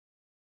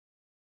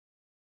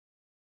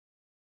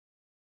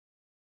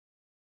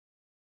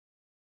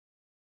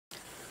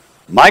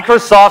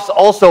Microsoft's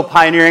also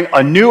pioneering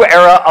a new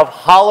era of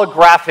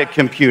holographic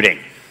computing,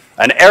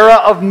 an era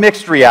of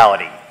mixed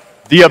reality,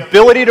 the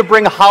ability to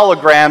bring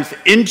holograms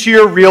into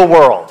your real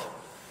world.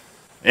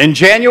 In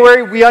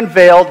January, we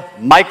unveiled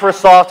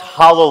Microsoft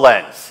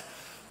Hololens,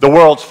 the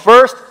world's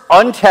first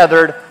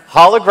untethered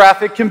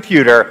holographic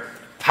computer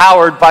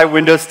powered by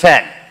Windows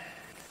 10.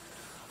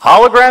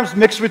 Holograms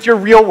mixed with your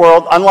real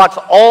world unlocks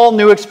all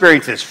new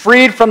experiences,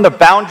 freed from the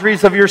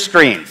boundaries of your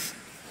screens.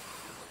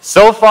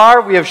 So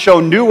far, we have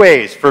shown new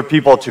ways for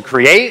people to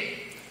create,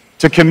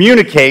 to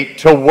communicate,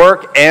 to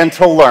work, and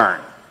to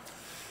learn.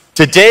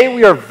 Today,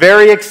 we are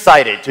very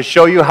excited to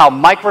show you how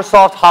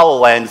Microsoft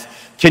HoloLens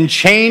can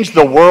change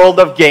the world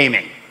of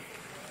gaming.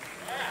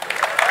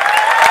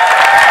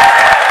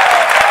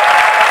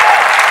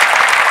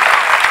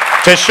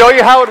 To show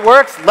you how it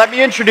works, let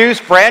me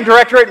introduce Brand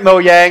Director at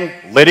Mojang,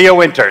 Lydia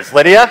Winters.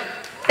 Lydia?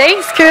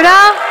 Thanks,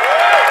 Kuda.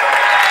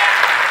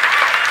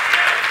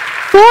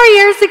 4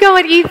 years ago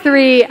at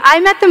E3, I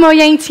met the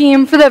Mojang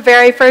team for the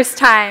very first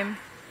time.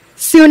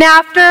 Soon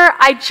after,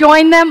 I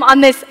joined them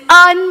on this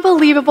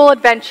unbelievable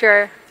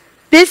adventure.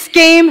 This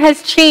game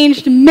has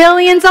changed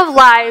millions of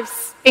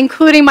lives,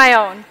 including my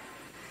own.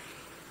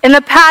 In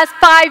the past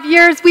 5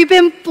 years, we've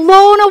been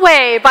blown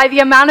away by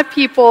the amount of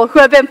people who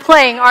have been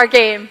playing our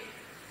game.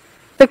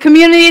 The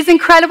community's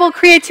incredible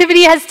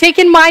creativity has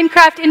taken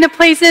Minecraft into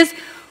places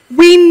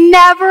we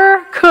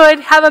never could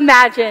have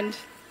imagined.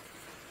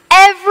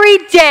 Every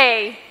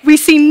day, we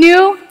see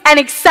new and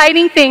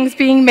exciting things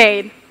being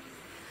made.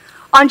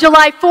 On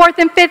July 4th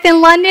and 5th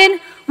in London,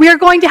 we are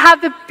going to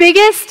have the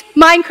biggest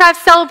Minecraft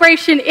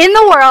celebration in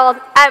the world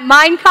at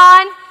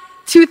Minecon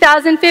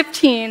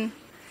 2015.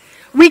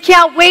 We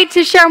can't wait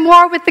to share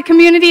more with the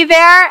community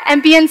there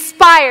and be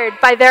inspired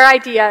by their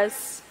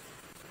ideas.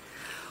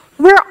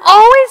 We're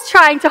always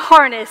trying to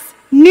harness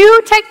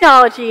new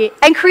technology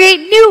and create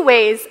new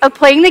ways of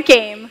playing the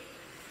game.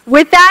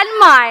 With that in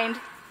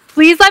mind,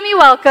 please let me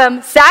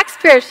welcome Zach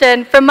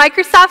Pearson from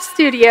Microsoft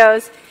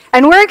Studios,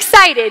 and we're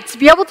excited to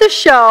be able to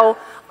show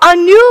a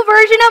new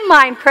version of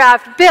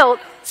Minecraft built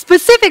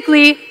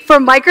specifically for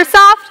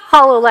Microsoft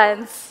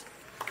HoloLens.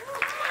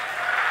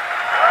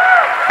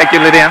 Thank you,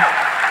 Lydia.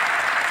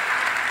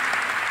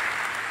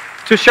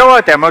 To show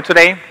our demo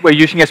today, we're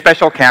using a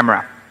special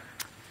camera.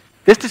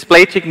 This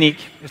display technique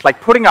is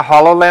like putting a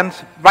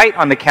HoloLens right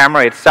on the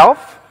camera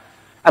itself,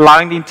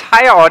 allowing the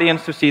entire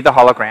audience to see the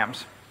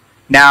holograms.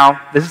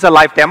 Now, this is a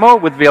live demo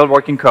with real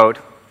working code.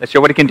 Let's show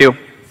what it can do.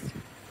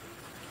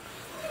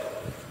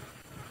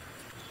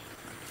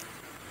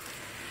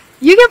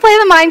 You can play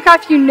the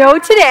Minecraft you know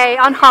today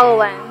on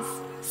HoloLens.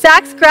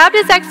 Zach's grabbed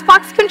his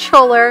Xbox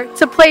controller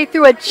to play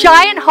through a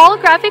giant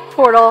holographic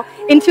portal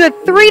into a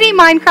 3D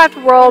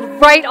Minecraft world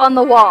right on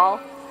the wall.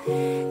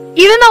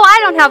 Even though I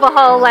don't have a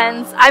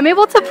HoloLens, I'm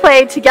able to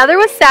play together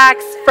with Zach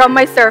from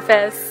my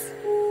Surface.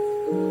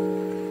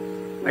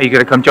 Are you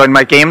going to come join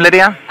my game,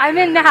 Lydia? I'm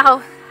in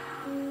now.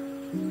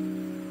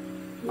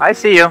 I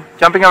see you,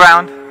 jumping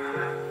around.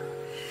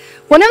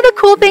 One of the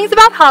cool things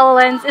about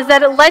HoloLens is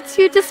that it lets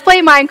you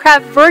display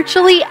Minecraft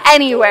virtually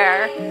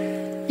anywhere.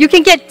 You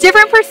can get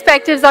different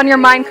perspectives on your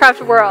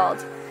Minecraft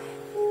world.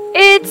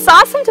 It's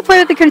awesome to play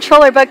with the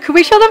controller, but could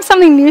we show them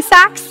something new,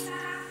 Sax?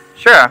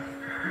 Sure.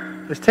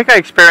 Let's take our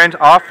experience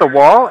off the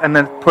wall and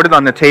then put it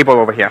on the table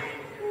over here.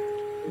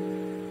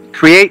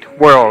 Create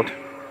world.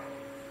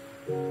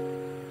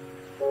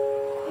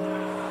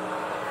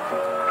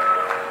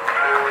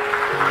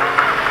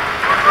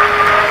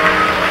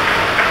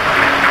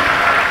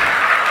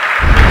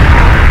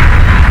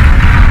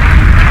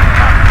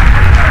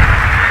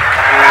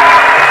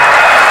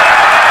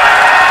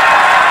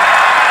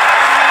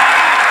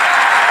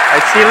 I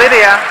see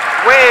Lydia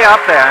way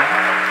up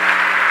there.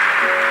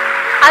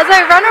 As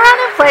I run around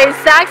and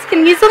play, Sax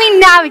can easily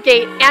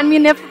navigate and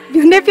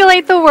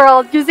manipulate the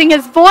world using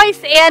his voice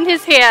and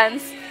his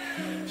hands.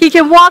 He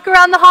can walk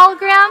around the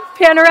hologram,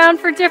 pan around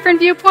for different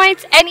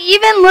viewpoints, and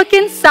even look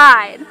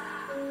inside.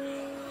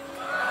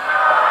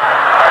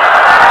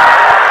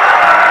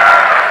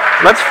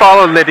 Let's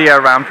follow Lydia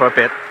around for a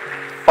bit.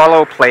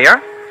 Follow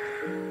player.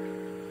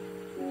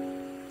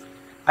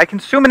 I can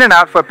zoom in and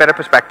out for a better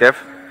perspective.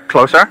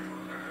 Closer.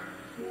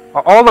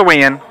 Or all the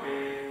way in.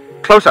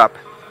 Close up.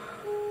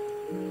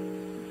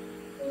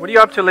 What are you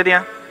up to,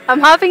 Lydia? I'm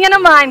hopping in a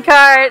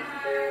minecart.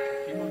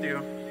 People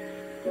do.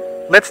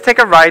 Let's take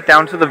a ride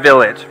down to the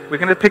village. We're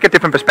going to pick a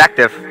different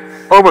perspective.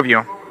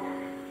 Overview.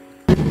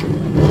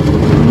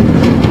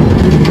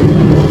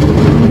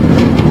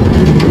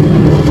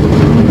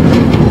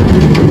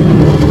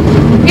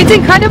 It's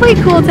incredibly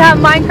cool to have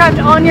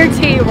Minecraft on your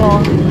table.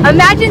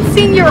 Imagine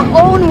seeing your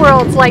own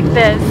worlds like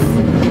this.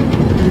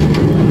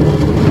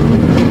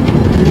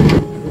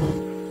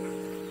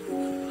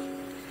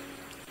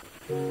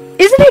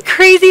 Isn't it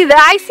crazy that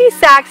I see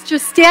Sax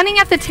just standing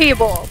at the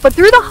table, but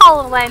through the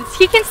HoloLens,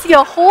 he can see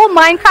a whole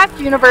Minecraft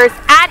universe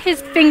at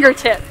his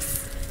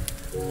fingertips.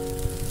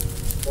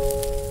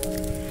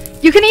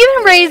 You can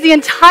even raise the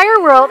entire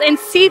world and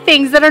see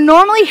things that are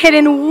normally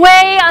hidden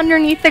way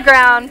underneath the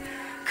ground.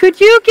 Could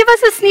you give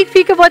us a sneak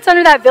peek of what's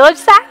under that village,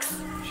 Sax?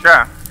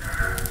 Sure.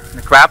 I'm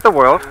gonna grab the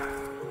world,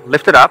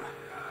 lift it up,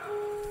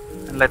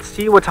 and let's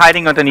see what's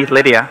hiding underneath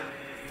Lydia.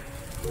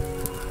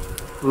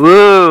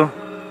 Ooh,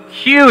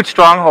 huge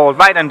stronghold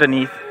right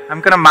underneath.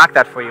 I'm gonna mark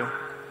that for you.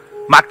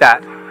 Mark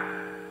that.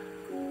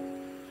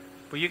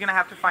 But you're gonna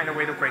have to find a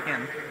way to break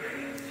in.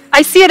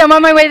 I see it. I'm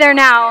on my way there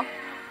now.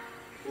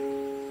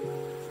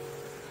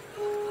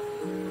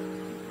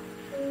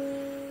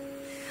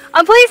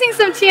 I'm placing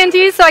some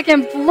TNT so I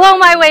can blow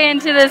my way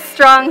into this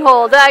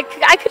stronghold. I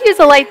could use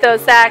a light though,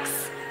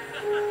 Sax.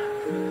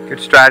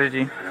 Good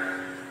strategy.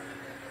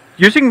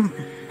 Using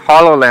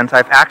Hololens, I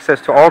have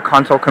access to all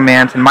console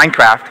commands in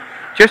Minecraft,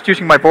 just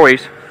using my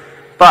voice.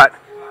 But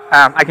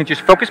I can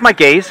just focus my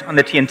gaze on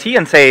the TNT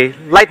and say,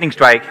 lightning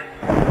strike.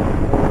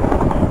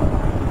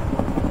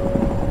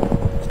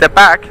 Step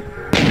back.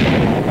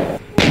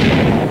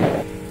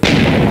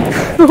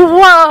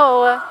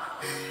 Whoa!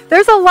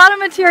 There's a lot of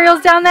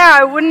materials down there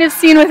I wouldn't have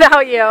seen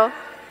without you. Well,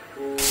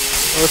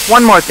 there's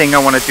one more thing I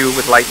want to do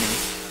with lightning.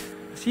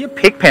 I see a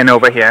pig pen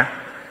over here.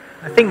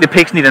 I think the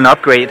pigs need an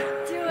upgrade.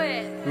 Do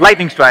it.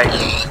 Lightning strike.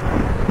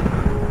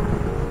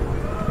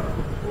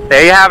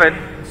 There you have it.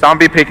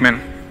 Zombie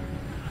pigmen.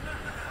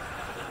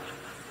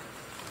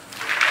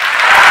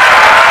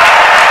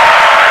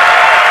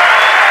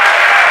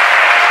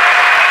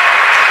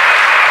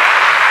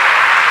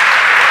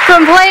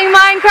 From playing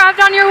Minecraft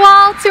on your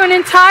wall to an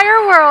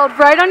entire world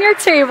right on your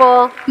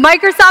table,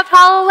 Microsoft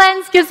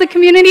HoloLens gives the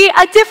community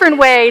a different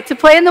way to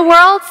play in the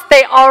worlds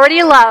they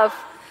already love.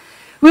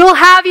 We will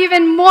have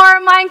even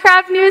more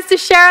Minecraft news to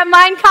share at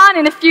Minecon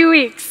in a few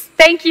weeks.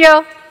 Thank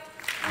you.